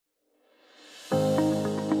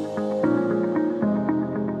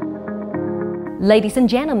Ladies and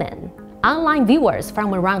gentlemen, online viewers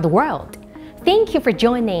from around the world, thank you for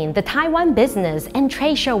joining the Taiwan Business and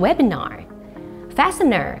Trade Show webinar,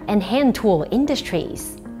 Fastener and Hand Tool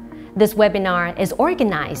Industries. This webinar is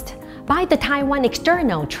organized by the Taiwan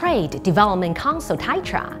External Trade Development Council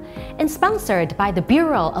 (TAITRA) and sponsored by the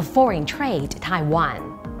Bureau of Foreign Trade,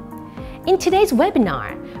 Taiwan. In today's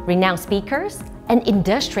webinar, renowned speakers and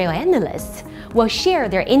industrial analysts will share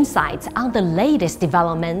their insights on the latest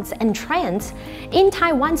developments and trends in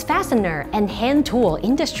Taiwan's fastener and hand tool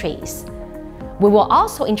industries. We will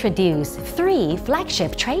also introduce 3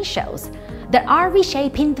 flagship trade shows that are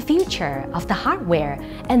reshaping the future of the hardware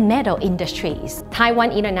and metal industries: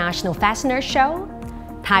 Taiwan International Fastener Show,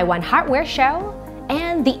 Taiwan Hardware Show,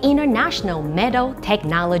 and the International Metal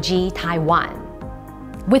Technology Taiwan.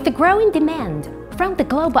 With the growing demand from the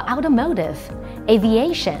global automotive,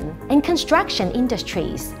 aviation, and construction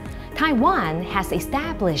industries, Taiwan has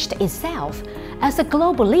established itself as a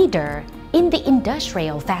global leader in the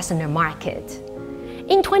industrial fastener market.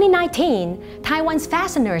 In 2019, Taiwan's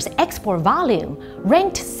fasteners export volume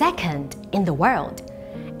ranked 2nd in the world,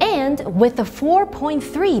 and with a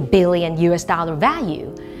 $4.3 billion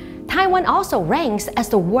value, Taiwan also ranks as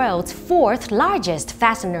the world's 4th largest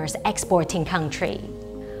fasteners exporting country.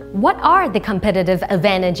 What are the competitive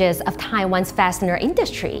advantages of Taiwan's fastener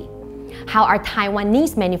industry? How are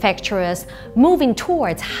Taiwanese manufacturers moving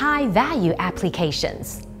towards high-value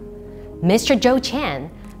applications? Mr. Chen,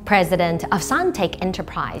 President of Saintec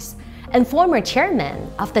Enterprise and former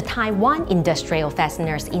chairman of the Taiwan Industrial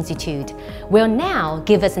Fasteners Institute, will now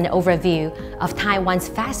give us an overview of Taiwan's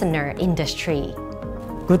fastener industry.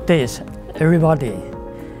 Good day, everybody.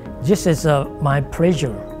 This is my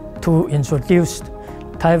pleasure to introduce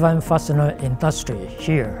Taiwan fastener industry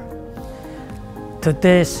here.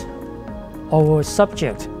 Today's our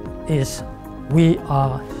subject is we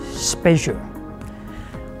are special.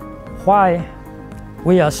 Why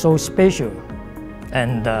we are so special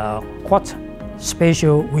and what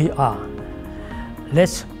special we are.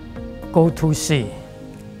 Let's go to see.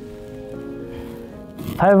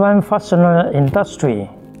 Taiwan fastener industry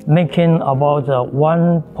making about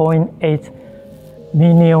 1.8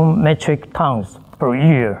 million metric tons per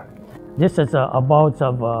year. This is about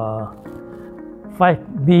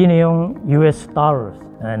 $5 billion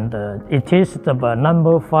and it is the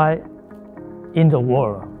number 5 in the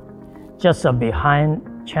world, just behind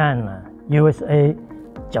China, USA,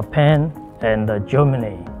 Japan, and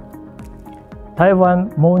Germany.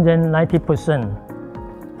 Taiwan, more than 90%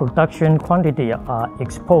 production quantity are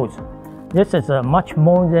exported. This is much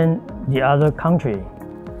more than the other countries,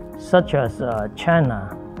 such as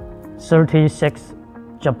China, 36,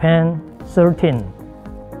 Japan, 13,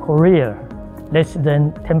 Korea, less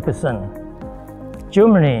than 10%.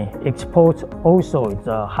 Germany exports also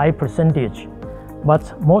a high percentage,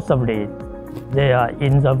 but most of it they are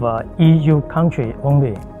in the EU country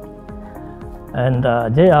only. And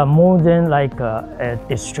they are more than like a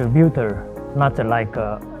distributor, not like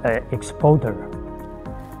an exporter.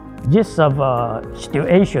 This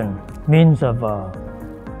situation means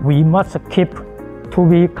we must keep to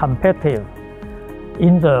be competitive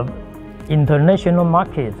in the international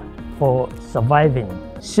market for surviving.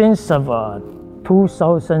 Since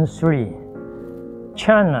 2003,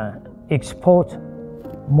 China exports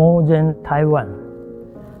more than Taiwan.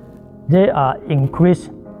 They are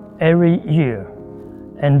increased every year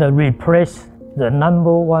and replace the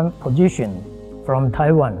number 1 position from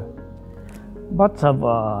Taiwan. But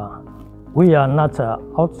we are not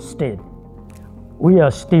outstayed. We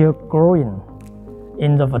are still growing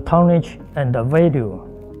in the tonnage and the value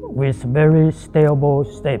with very stable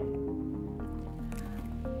step.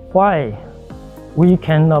 Why we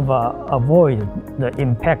can avoid the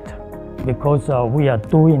impact? Because we are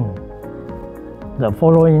doing the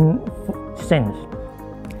following things: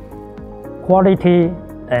 quality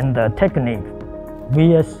and technique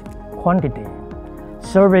vs quantity,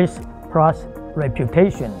 service plus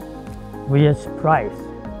reputation vs price,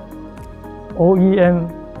 OEM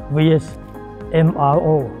vs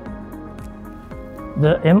MRO.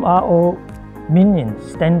 The MRO meaning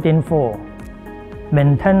standing for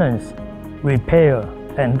maintenance, repair,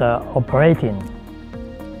 and operating.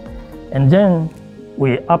 And then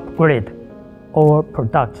we upgrade our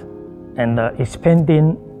product and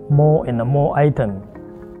expanding more and more items.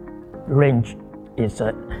 Range is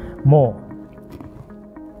more.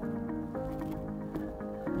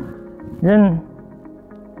 Then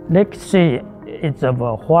let's see it's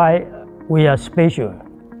why we are special.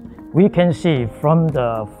 We can see from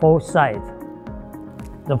the 4 sides.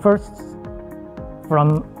 The first,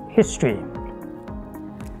 from history.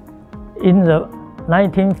 In the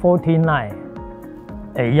 1949,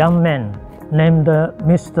 a young man named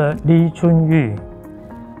Mr. Lee Chun-Yu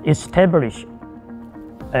established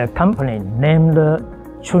a company named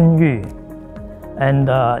Chun-Yu, and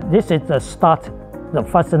this is the start the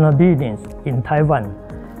fastener business in Taiwan.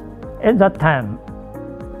 At that time,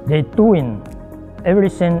 they doing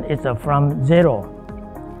everything is from zero.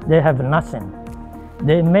 They have nothing.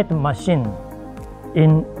 They made machine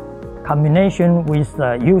in combination with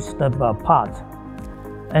the used parts,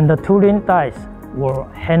 and the tooling dies were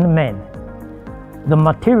handmade. The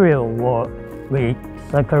material were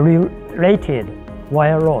recirculated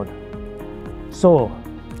wire rod. So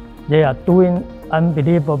they are doing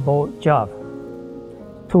unbelievable job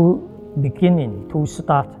to beginning to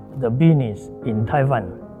start the business in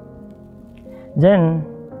Taiwan. Then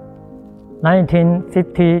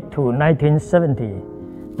 1950 to 1970,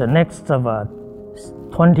 the next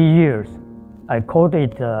 20 years, I called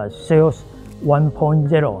it sales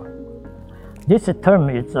 1.0. This term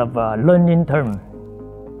is a learning term.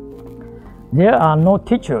 There are no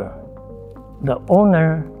teacher. The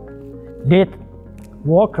owner let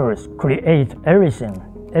workers create everything.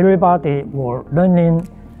 Everybody were learning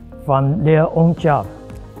from their own job.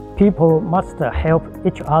 People must help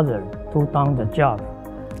each other to do the job.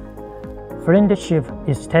 Friendship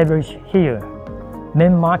established here.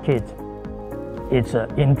 Main market is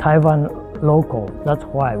in Taiwan local. That's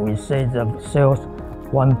why we say the sales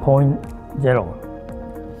 1.0.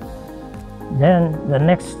 Then the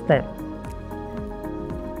next step,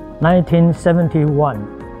 1971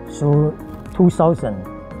 through 2000,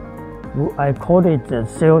 I call it the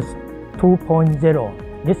sales 2.0.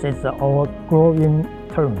 This is our growing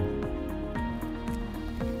term.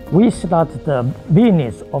 We started the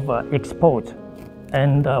business of export,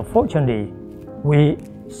 and fortunately, we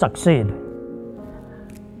succeed.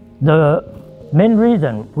 The main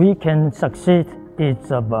reason we can succeed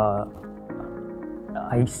is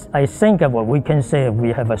I think we can say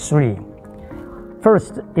we have three.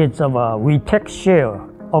 First, it's we take share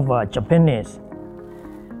of Japanese,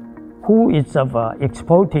 who is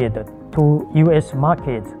exported to U.S.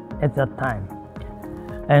 market at that time,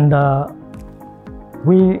 and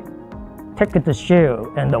we take the share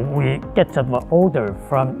and we get the order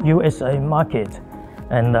from USA market,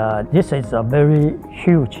 and this is a very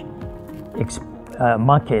huge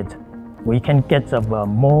market. We can get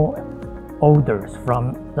more orders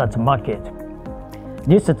from that market.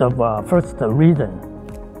 This is the first reason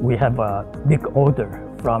we have a big order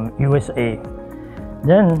from USA.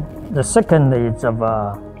 Then the second is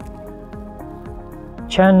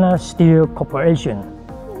China Steel Corporation.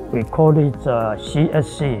 We call it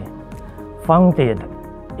CSC, founded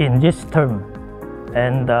in this term,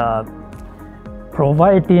 and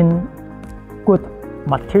providing good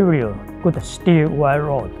material, good steel wire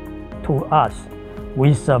rod to us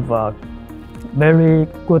with a very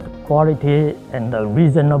good quality and a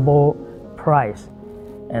reasonable price,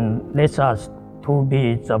 and lets us to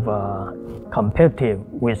be competitive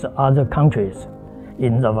with other countries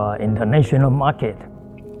in the international market.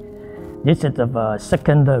 This is the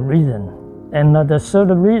second reason. And the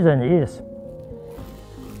third reason is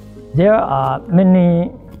there are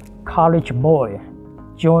many college boys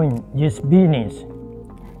join this business,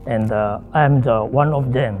 and I'm one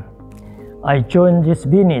of them. I joined this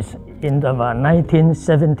business in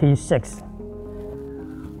 1976.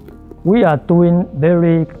 We are doing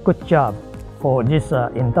very good job for this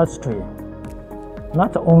industry,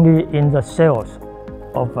 not only in the sales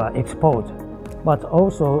of export, but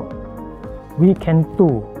also we can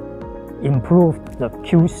improve the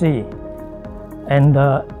QC and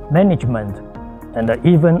management and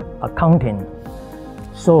even accounting.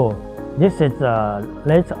 So this is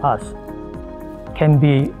let us can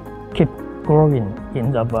be keep growing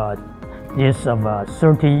in this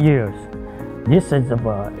 30 years. This is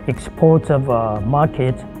the export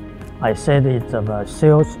market. I said it's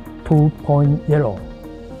sales 2.0.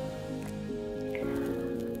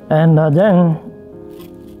 And then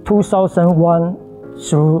 2001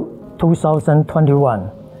 through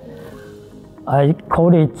 2021, I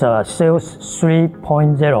call it sales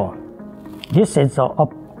 3.0. This is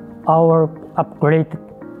our upgrade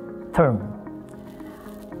term.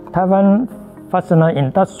 Taiwan fastener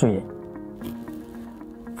industry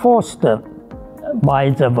forced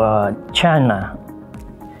by China,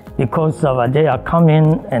 because they are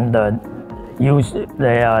coming and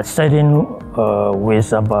they are selling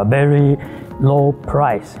with a very low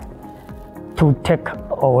price to take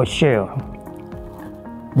our share.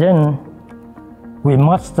 Then we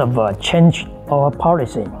must change our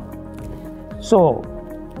policy. So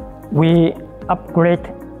we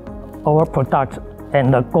upgrade our product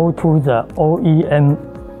and go to the OEM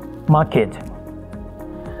market.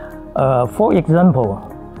 For example,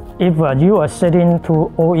 if you are selling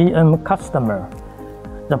to OEM customer,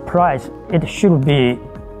 the price it should be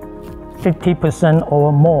 50%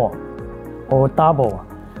 or more or double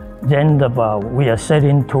than we are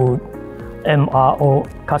selling to MRO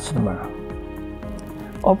customer.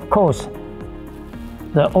 Of course,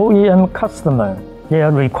 the OEM customer,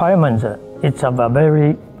 their requirements it's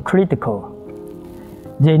very critical.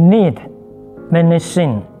 They need many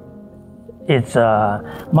things. It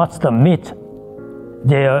must meet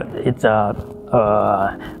their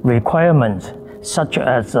requirements, such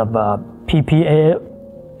as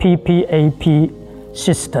PPAP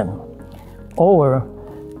system, or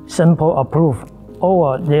sample approved,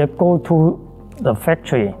 or they go to the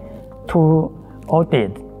factory to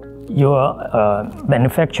audit your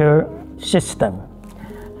manufacture system.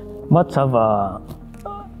 But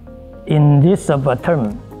in this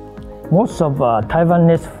term, most of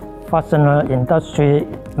Taiwanese fastener industry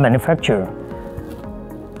manufacturer,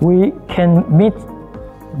 we can meet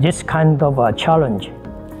this kind of challenge.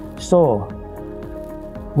 So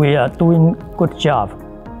we are doing good job,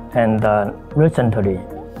 and recently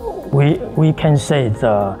we can say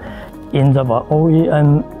in the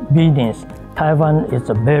OEM business, Taiwan is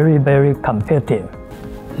very, very competitive.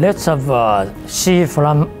 Let's see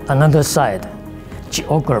from another side,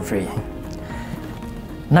 geography.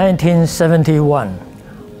 1971,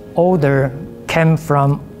 order came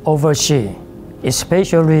from overseas,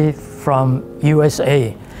 especially from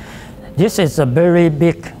USA. This is a very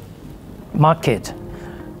big market,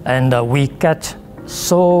 and we get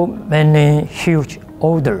so many huge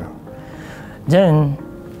orders. Then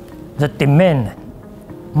the demand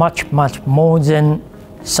much more than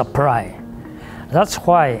supply. That's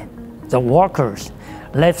why the workers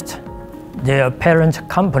left their parent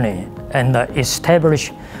company and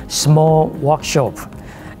established small workshop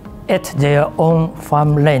at their own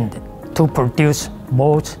farmland to produce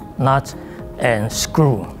bolts, nuts, and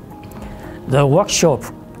screw. The workshop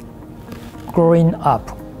growing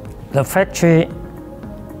up, the factory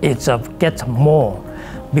is get more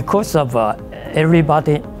because of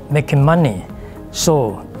everybody making money,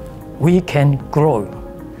 so we can grow.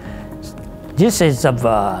 This is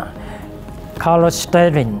color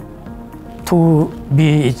styling to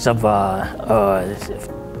be its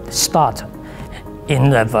start in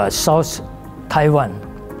the South Taiwan.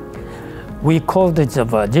 We call it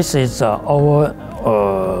this is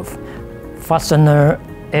our fastener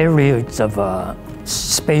area. It's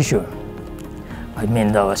spatial. I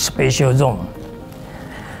mean the spatial zone.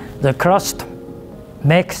 The crust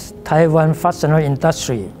makes Taiwan fastener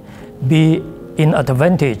industry be in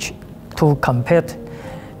advantage to compete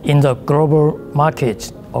in the global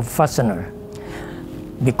market of fastener,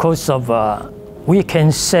 because of we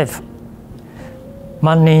can save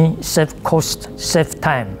money, save cost, save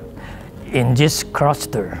time in this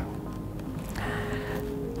cluster.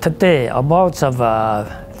 Today, about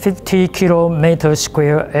 50 kilometer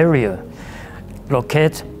square area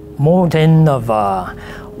locate more than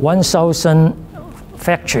 1,000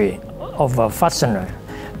 factory of fastener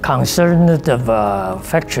concerned of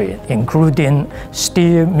factory, including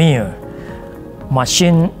steel mill,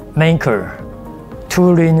 machine maker,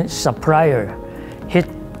 tooling supplier, heat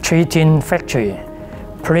treating factory,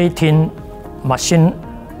 plating machine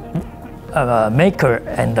maker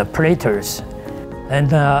and platers. And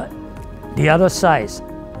the other side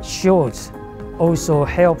shows also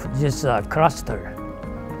help this cluster.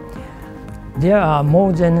 There are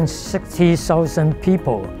more than 60,000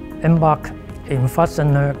 people embarked in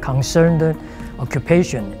fastener concerned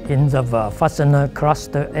occupation in the fastener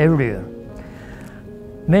cluster area.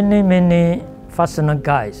 Many fastener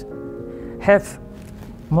guys have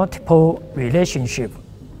multiple relationships,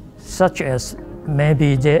 such as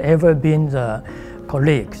maybe they ever been the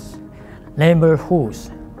colleagues,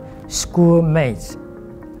 neighborhoods, schoolmates,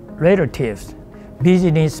 relatives,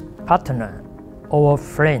 business partner, or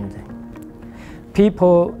friend.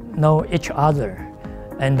 People know each other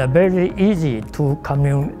and are very easy to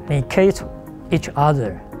communicate each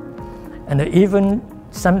other. And even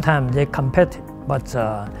sometimes they compete, but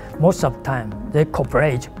most of the time they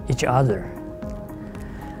cooperate each other.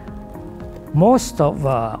 Most of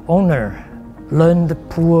owners learned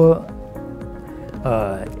poor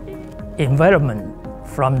environment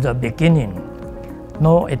from the beginning.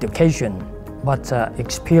 No education, but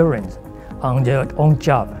experience on their own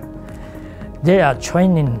job. They are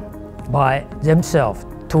training by themselves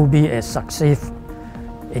to be a successful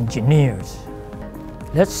engineers.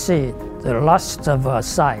 Let's see the last of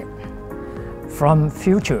side from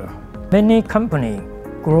future. Many companies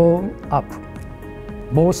grow up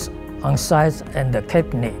both on size and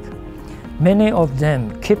technique. Many of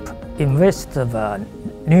them keep invest of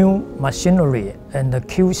new machinery and the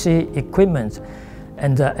QC equipment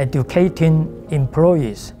and educating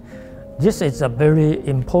employees. This is very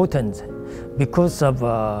important because of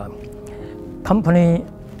company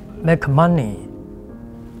make money.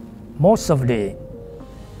 Mostly,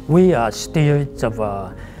 we are still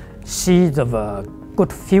seed of a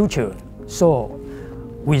good future. So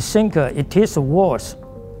we think it is worth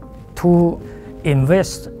to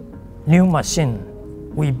invest new machine.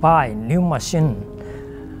 We buy new machine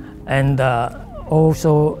and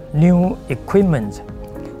also new equipment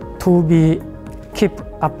to keep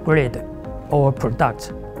upgrade our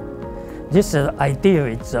product. This idea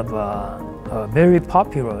is very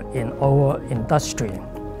popular in our industry.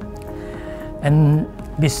 And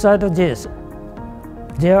besides this,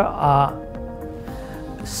 there are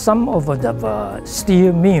some of the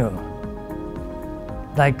steel mill,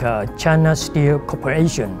 like China Steel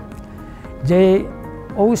Corporation. They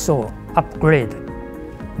also upgrade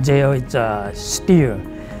their steel.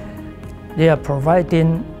 They are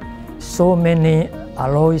providing so many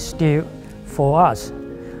alloy steel for us.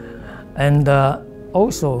 And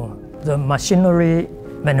also the machinery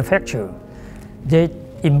manufacturer, they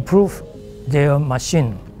improve their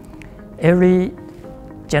machine. Every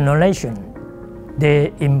generation,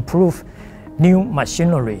 they improve new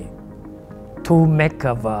machinery to make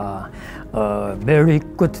a very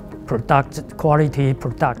good product, quality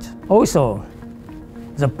product. Also,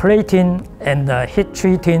 the plating and the heat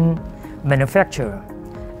treating manufacturer,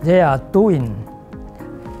 they are doing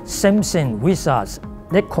same thing with us.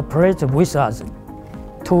 They cooperate with us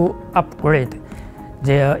to upgrade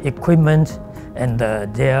their equipment and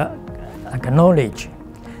their knowledge.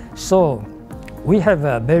 So we have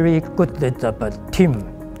a very good team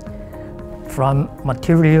from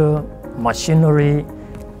material, machinery,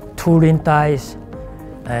 tooling dies,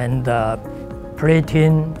 and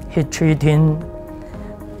plating, heat treating,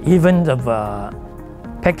 even the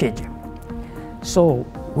package. So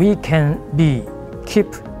we can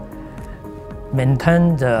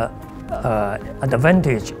maintain the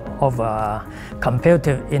advantage of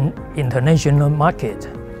competitive in international market.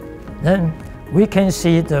 Then we can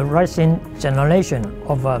see the rising generation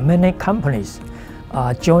of many companies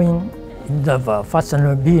join the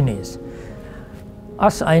fastener business.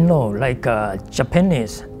 As I know, like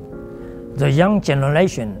Japanese, the young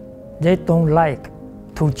generation, they don't like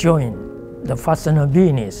to join the fastener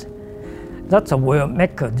business. That will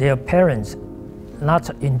make their parents not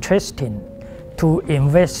interested to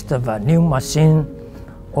invest in a new machine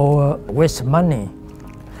or waste money.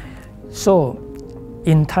 So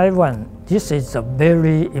in Taiwan, this is a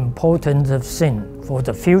very important thing for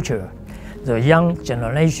the future. The young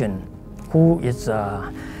generation who is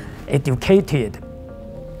educated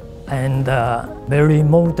and very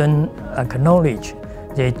modern knowledge,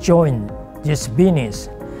 they join this business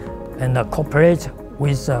and cooperate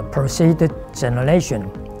with the preceded generation.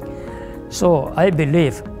 So I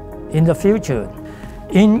believe in the future,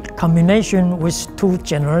 in combination with two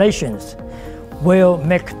generations, will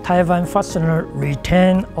make Taiwan Fastener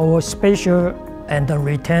retain our special and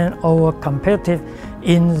retain our competitive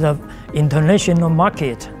in the international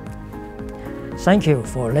market. Thank you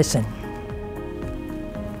for listening.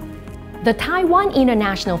 The Taiwan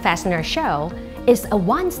International Fastener Show is a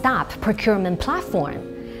one-stop procurement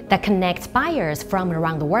platform that connects buyers from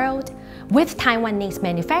around the world with Taiwanese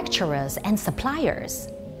manufacturers and suppliers.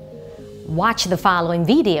 Watch the following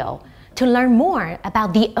video to learn more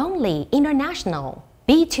about the only international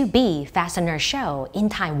B2B fastener show in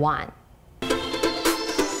Taiwan.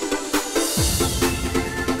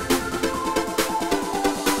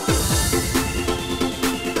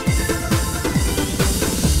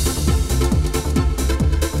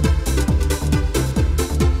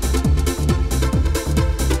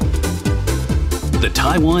 The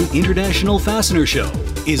Taiwan International Fastener Show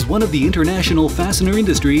is one of the international fastener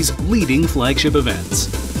industry's leading flagship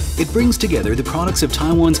events. It brings together the products of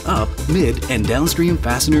Taiwan's up, mid, and downstream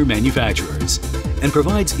fastener manufacturers and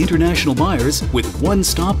provides international buyers with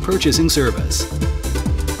one-stop purchasing service.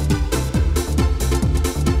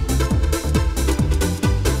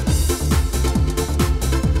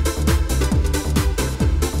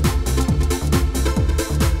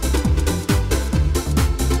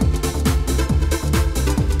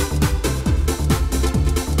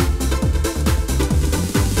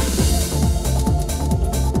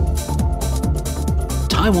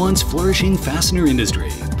 Taiwan's flourishing fastener industry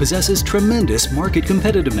possesses tremendous market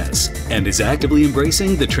competitiveness and is actively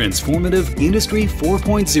embracing the transformative Industry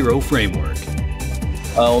 4.0 framework.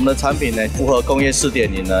 我们的产品呢符合工业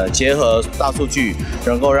4.0呢，结合大数据，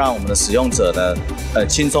能够让我们的使用者呢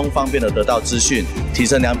轻松方便的得到资讯，提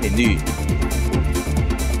升良品率。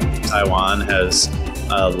Taiwan has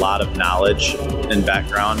a lot of knowledge and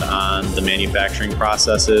background on the manufacturing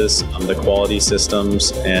processes, the quality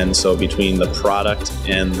systems, and so between the product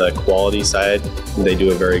and the quality side, they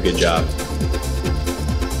do a very good job.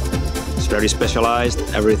 It's very specialized.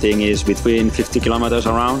 Everything is between 50 kilometers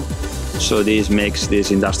around. So this makes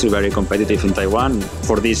this industry very competitive in Taiwan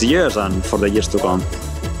for these years and for the years to come.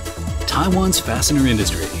 Taiwan's fastener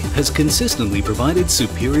industry has consistently provided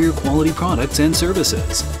superior quality products and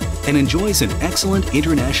services and enjoys an excellent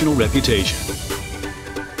international reputation.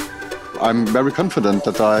 I'm very confident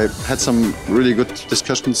that I had some really good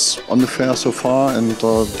discussions on the fair so far, and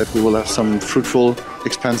that we will have some fruitful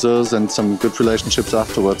expenses and some good relationships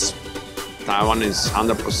afterwards. Taiwan is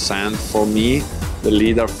 100% for me the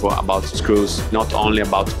leader for about screws, not only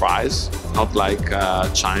about price, not like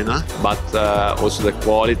China, but also the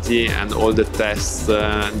quality and all the tests,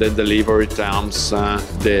 the delivery terms,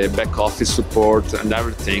 the back office support and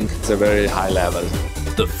everything. It's a very high level.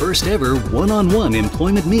 The first ever one-on-one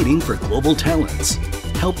employment meeting for global talents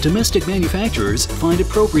helped domestic manufacturers find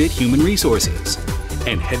appropriate human resources.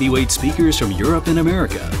 And heavyweight speakers from Europe and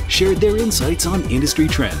America shared their insights on industry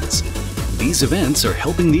trends. These events are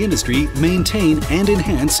helping the industry maintain and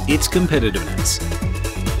enhance its competitiveness.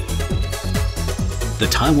 The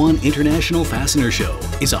Taiwan International Fastener Show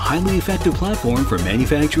is a highly effective platform for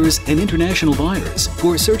manufacturers and international buyers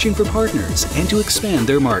who are searching for partners and to expand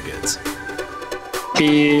their markets.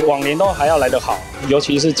 比往年都还要来得好，尤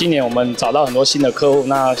其是今年我们找到很多新的客户，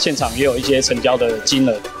那现场也有一些成交的金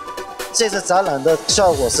额。这次展览的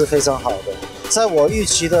效果是非常好的，在我预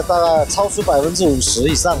期的大概超出50%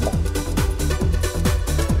以上吧。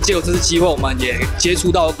借由这次机会，我们也接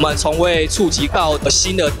触到我们从未触及到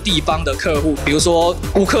新的地方的客户，比如说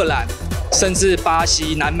乌克兰，甚至巴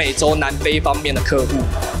西、南美洲、南非方面的客户。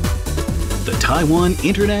The Taiwan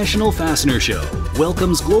International Fastener Show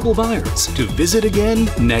welcomes global buyers to visit again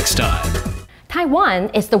next time. Taiwan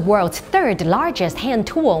is the world's third largest hand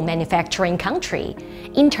tool manufacturing country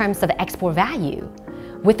in terms of export value.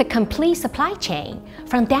 With a complete supply chain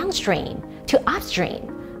from downstream to upstream,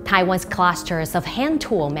 Taiwan's clusters of hand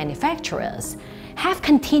tool manufacturers have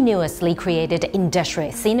continuously created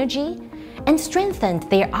industrial synergy and strengthened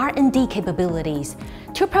their R&D capabilities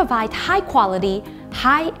to provide high-quality,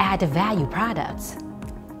 high-added value products.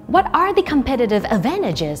 What are the competitive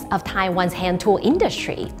advantages of Taiwan's hand tool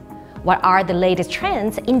industry? What are the latest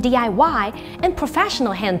trends in DIY and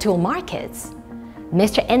professional hand tool markets?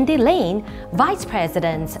 Mr. Andy Lin, Vice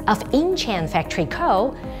President of Yih-Cheng Factory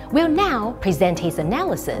Co., will now present his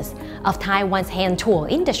analysis of Taiwan's hand tool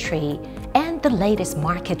industry and the latest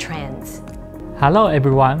market trends. Hello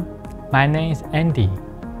everyone, my name is Andy,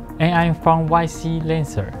 and I'm from YC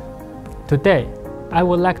Lancer. Today, I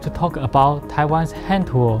would like to talk about Taiwan's hand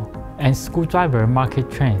tool and screwdriver market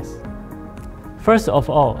trends. First of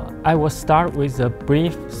all, I will start with a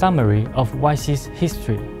brief summary of YC's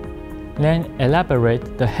history, then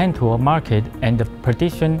elaborate the hand tool market and the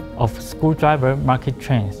prediction of screwdriver market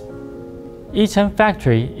trends. Yih-Cheng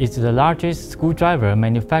Factory is the largest screwdriver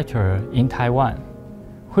manufacturer in Taiwan,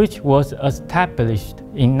 which was established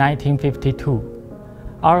in 1952.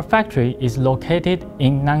 Our factory is located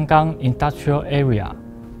in Nangang Industrial Area.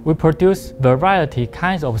 We produce variety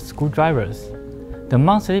kinds of screwdrivers. The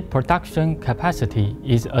monthly production capacity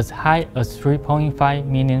is as high as 3.5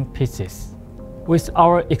 million pieces. With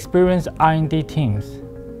our experienced R&D teams,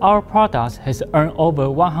 our products has earned over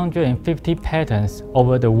 150 patents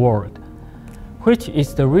over the world, which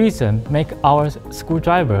is the reason make our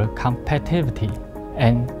screwdriver competitive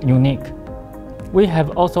and unique. We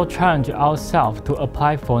have also challenged ourselves to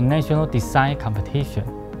apply for national design competition.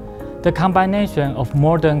 The combination of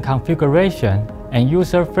modern configuration and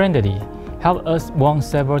user-friendly helped us win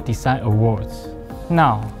several design awards.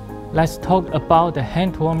 Now, let's talk about the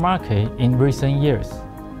hand tool market in recent years.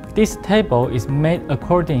 This table is made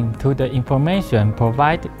according to the information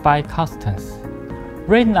provided by customs.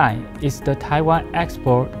 Red line is the Taiwan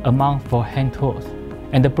export amount for hand tools,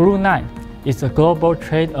 and the blue line is the global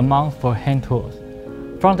trade amount for hand tools.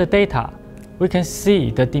 From the data, we can see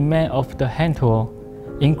the demand of the hand tool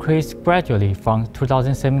increased gradually from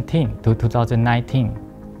 2017 to 2019.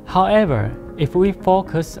 However, if we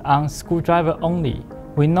focus on screwdriver only,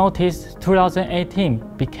 we notice 2018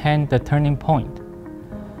 became the turning point.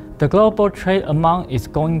 The global trade amount is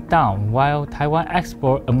going down while Taiwan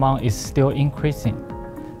export amount is still increasing.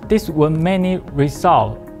 This will mainly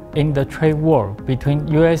result in the trade war between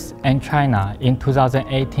US and China in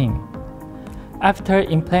 2018. after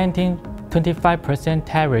implementing 25%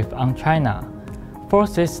 tariff on China,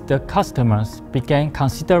 forces the customers began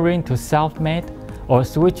considering to self-made or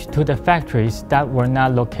switch to the factories that were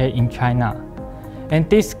not located in China. And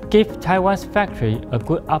this gives Taiwan's factory a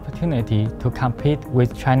good opportunity to compete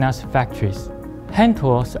with China's factories. Hand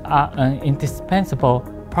tools are an indispensable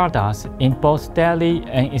product in both daily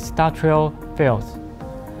and industrial fields.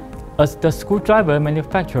 As the screwdriver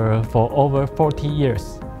manufacturer for over 40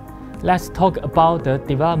 years, let's talk about the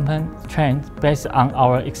development trend based on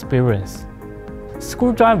our experience.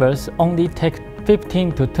 Screwdrivers only take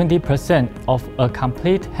 15 to 20% of a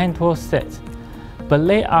complete hand tool set, but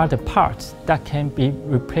they are the parts that can be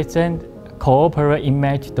represent corporate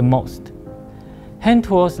image the most. Hand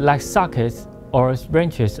tools like sockets or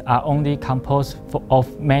wrenches are only composed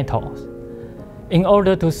of metals. In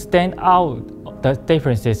order to stand out the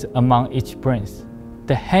differences among each brand,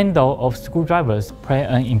 the handle of screwdrivers play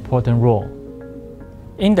an important role.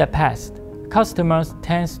 In the past, customers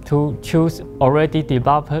tend to choose already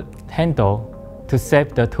developed handle to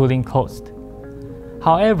save the tooling cost.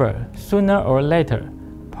 However, sooner or later,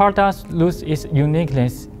 products lose its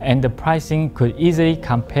uniqueness and the pricing could easily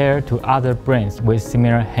compare to other brands with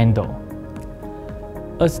similar handle.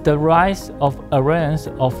 As the rise of awareness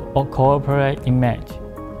of a corporate image,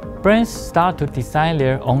 brands start to design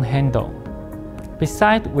their own handle.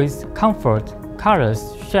 Besides with comfort,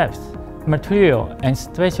 colors, shapes, material, and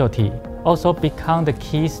specialty also become the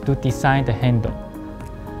keys to design the handle.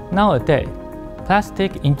 Nowadays,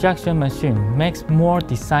 plastic injection machine makes more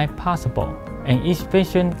design possible and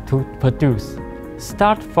efficient to produce.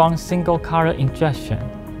 Start from single color injection.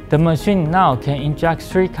 The machine now can inject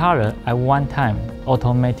 3 colors at one time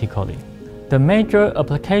automatically. The major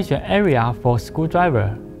application area for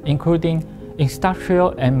screwdriver, including industrial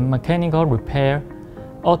and mechanical repair,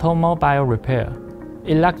 automobile repair,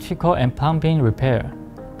 electrical and plumbing repair,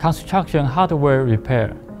 construction hardware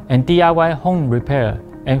repair, and DIY home repair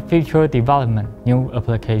and future development new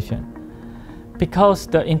application. Because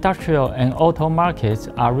the industrial and auto markets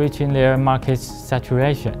are reaching their market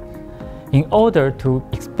saturation, in order to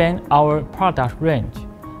expand our product range,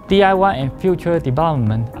 DIY and future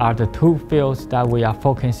development are the two fields that we are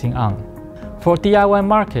focusing on. For DIY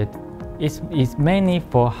market, it is mainly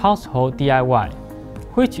for household DIY,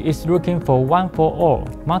 which is looking for one-for-all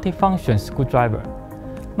multifunction screwdriver.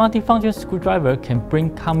 Multifunction screwdriver can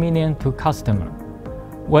bring convenience to customer.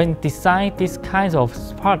 When designing these kinds of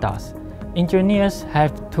products, engineers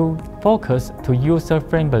have to focus to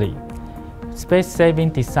user-friendly,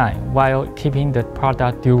 space-saving design while keeping the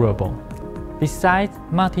product durable. Besides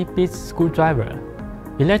multi-bit screwdriver,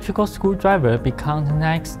 electrical screwdriver becomes the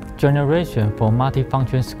next generation for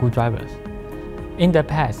multifunction screwdrivers. In the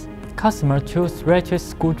past, customers choose ratchet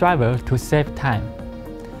screwdriver to save time.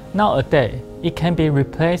 Nowadays, it can be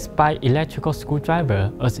replaced by electrical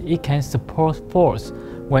screwdriver as it can support force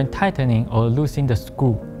when tightening or loosening the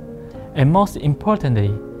screw. And most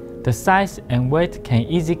importantly, the size and weight can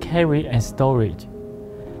easily carry and storage.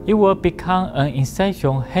 It will become an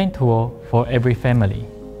essential hand tool for every family.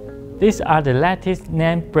 These are the latest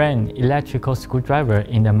name brand electrical screwdriver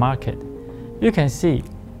in the market. You can see,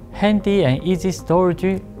 handy and easy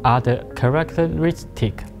storage are the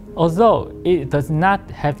characteristic, although it does not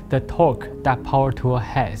have the torque that power tool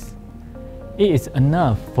has. It is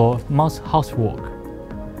enough for most housework.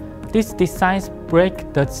 These designs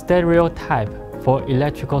break the stereotype for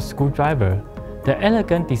electrical screwdriver. The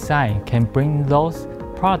elegant design can bring those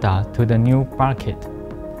products to the new market.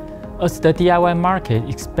 As the DIY market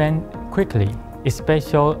expands quickly,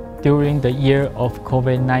 especially during the year of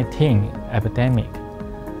COVID-19 epidemic,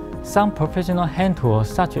 some professional hand tools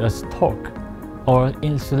such as torque or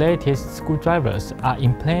insulated screwdrivers are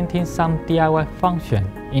implementing some DIY function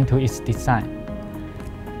into its design.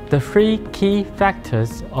 The 3 key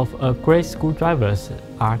factors of a great screwdriver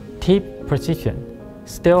are tip precision,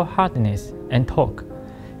 steel hardness, and torque.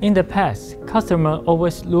 In the past, customers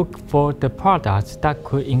always look for the products that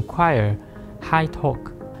could require high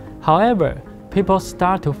torque. However, people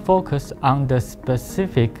start to focus on the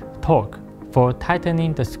specific torque for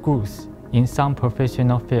tightening the screws in some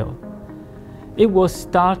professional field. It will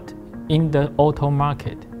start in the auto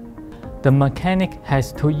market. The mechanic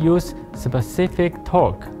has to use specific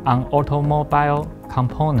torque on automobile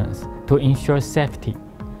components to ensure safety.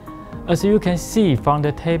 As you can see from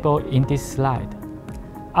the table in this slide,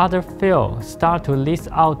 other fields start to list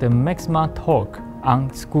out the maximum torque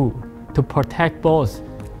on screw to protect both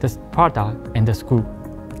the product and the screw.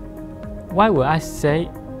 Why would I say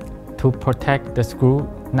to protect the screw,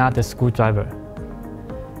 not the screwdriver?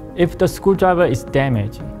 If the screwdriver is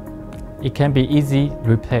damaged, it can be easily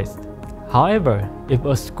replaced. However, if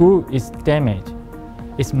a screw is damaged,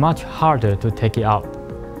 it's much harder to take it out.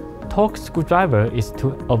 Torque screwdriver is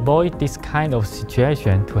to avoid this kind of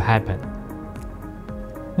situation to happen.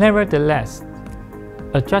 Nevertheless,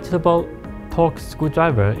 adjustable torque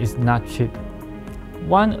screwdriver is not cheap.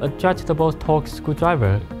 One adjustable torque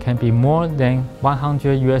screwdriver can be more than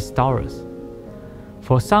 $100.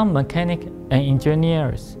 For some mechanics and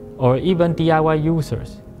engineers, or even DIY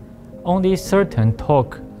users, only certain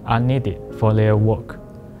torque are needed for their work.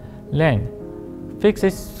 Then,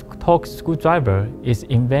 fixed torque screwdriver is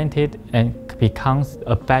invented and becomes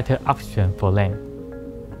a better option for them.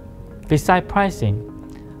 Besides pricing,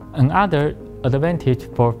 another advantage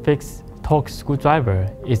for fixed torque screwdriver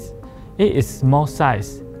is it is small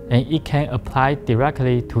size and it can apply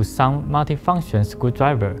directly to some multifunction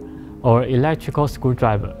screwdriver or electrical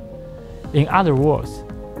screwdriver. In other words,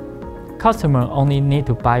 customers only need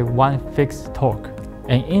to buy one fixed torque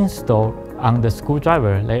and install on the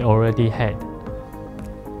screwdriver they already had.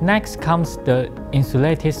 Next comes the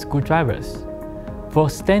insulated screwdrivers. For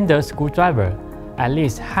standard screwdriver, at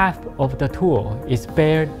least half of the tool is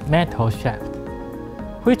bare metal shaft,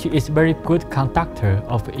 which is very good conductor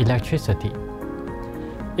of electricity.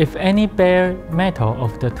 If any bare metal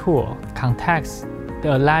of the tool contacts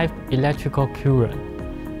the live electrical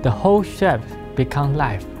current, the whole shaft becomes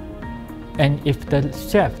live. And if the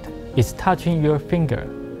shaft is touching your finger,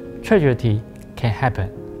 tragedy can happen.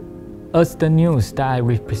 As the news that I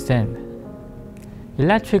represent,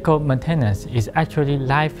 electrical maintenance is actually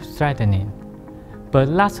life-threatening, but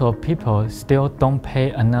lots of people still don't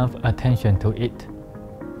pay enough attention to it.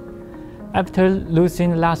 After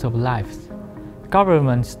losing lots of lives,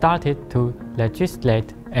 government started to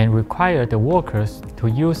legislate and require the workers to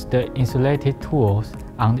use the insulated tools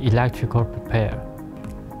on electrical repair.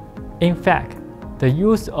 In fact, the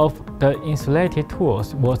use of the insulated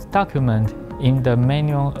tools was documented in the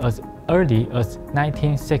manual as early as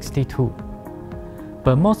 1962.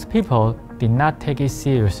 But most people did not take it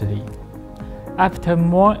seriously. After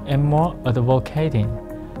more and more advocating,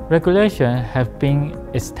 regulations have been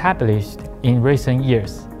established in recent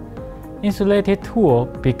years. Insulated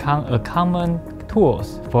tools become a common tool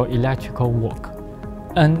for electrical work.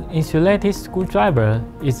 An insulated screwdriver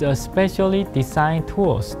is a specially designed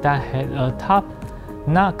tool that has a tough,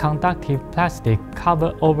 non-conductive plastic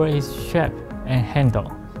cover over its shaft and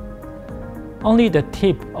handle. Only the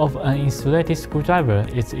tip of an insulated screwdriver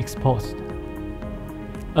is exposed.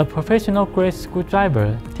 A professional-grade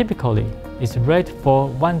screwdriver typically is rated for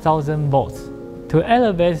 1000 volts. To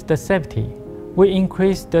elevate the safety, we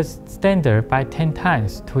increase the standard by 10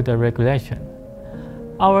 times to the regulation.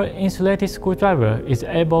 Our insulated screwdriver is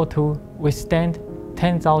able to withstand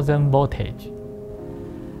 10,000 voltage.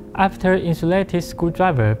 After insulated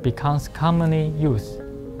screwdriver becomes commonly used,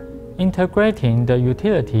 integrating the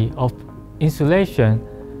utility of insulation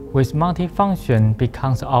with multifunction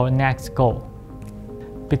becomes our next goal.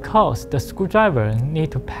 Because the screwdriver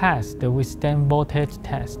needs to pass the withstand voltage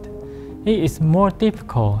test, it is more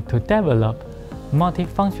difficult to develop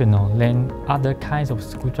multifunctional than other kinds of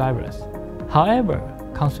screwdrivers. However,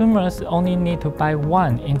 consumers only need to buy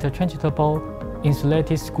one interchangeable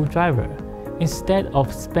insulated screwdriver instead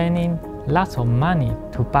of spending lots of money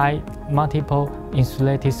to buy multiple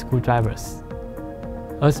insulated screwdrivers.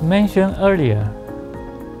 As mentioned earlier,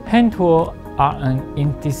 hand tools are an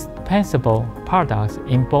indispensable product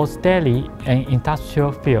in both daily and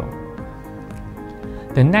industrial field.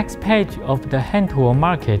 The next page of the hand tool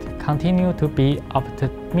market continues to be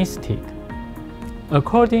optimistic.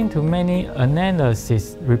 According to many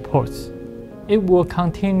analysis reports, it will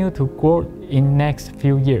continue to grow in next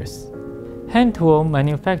few years. Hand tool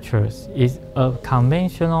manufacturers is a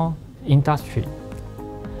conventional industry.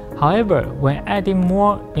 However, when adding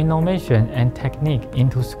more innovation and technique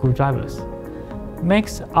into screwdrivers,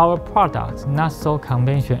 makes our products not so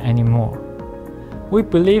conventional anymore. We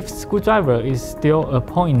believe screwdriver is still a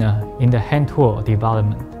pointer in the hand tool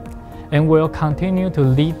development and will continue to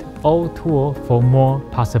lead all tools for more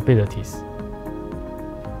possibilities.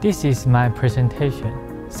 This is my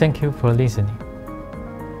presentation. Thank you for listening.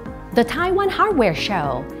 The Taiwan Hardware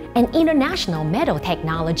Show and International Metal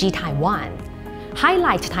Technology Taiwan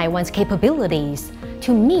highlight Taiwan's capabilities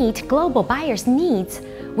to meet global buyers' needs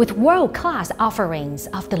with world-class offerings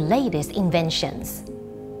of the latest inventions.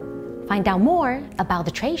 Find out more about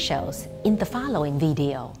the trade shows in the following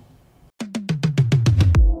video.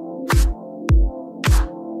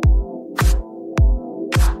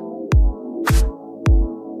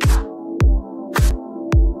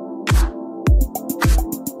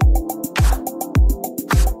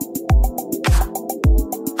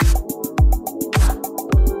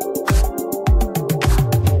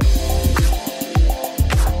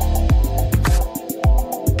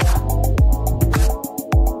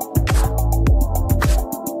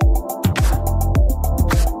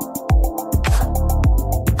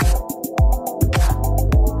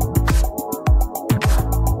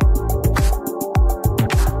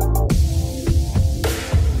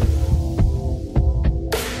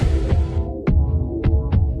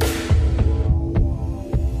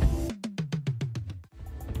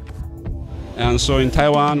 so in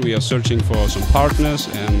Taiwan, we are searching for some partners,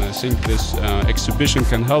 and I think this exhibition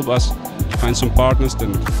can help us find some partners that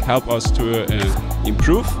help us to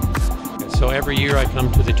improve. So every year I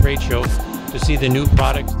come to the trade show to see the new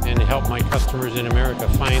product and help my customers in America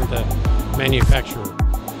find the manufacturer.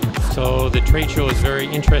 So the trade show is very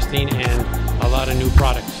interesting and a lot of new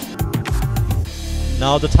products.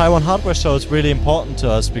 Now the Taiwan Hardware Show is really important to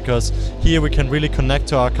us because here we can really connect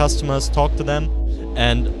to our customers, talk to them,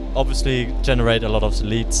 and obviously generate a lot of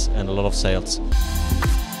leads and a lot of sales.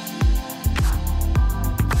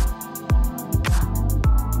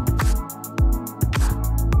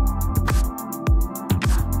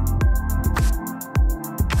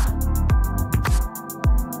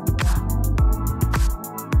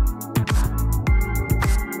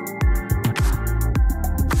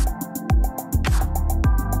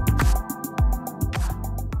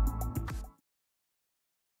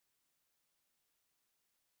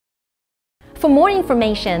 For more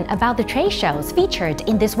information about the trade shows featured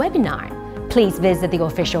in this webinar, please visit the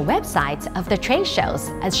official websites of the trade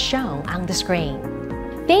shows as shown on the screen.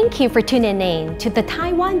 Thank you for tuning in to the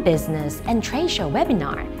Taiwan Business and Trade Show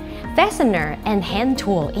webinar, Fastener and Hand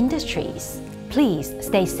Tool Industries. Please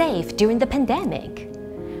stay safe during the pandemic.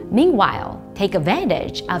 Meanwhile, take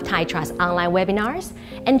advantage of TaiTrust's online webinars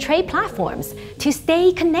and trade platforms to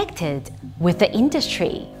stay connected with the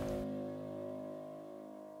industry.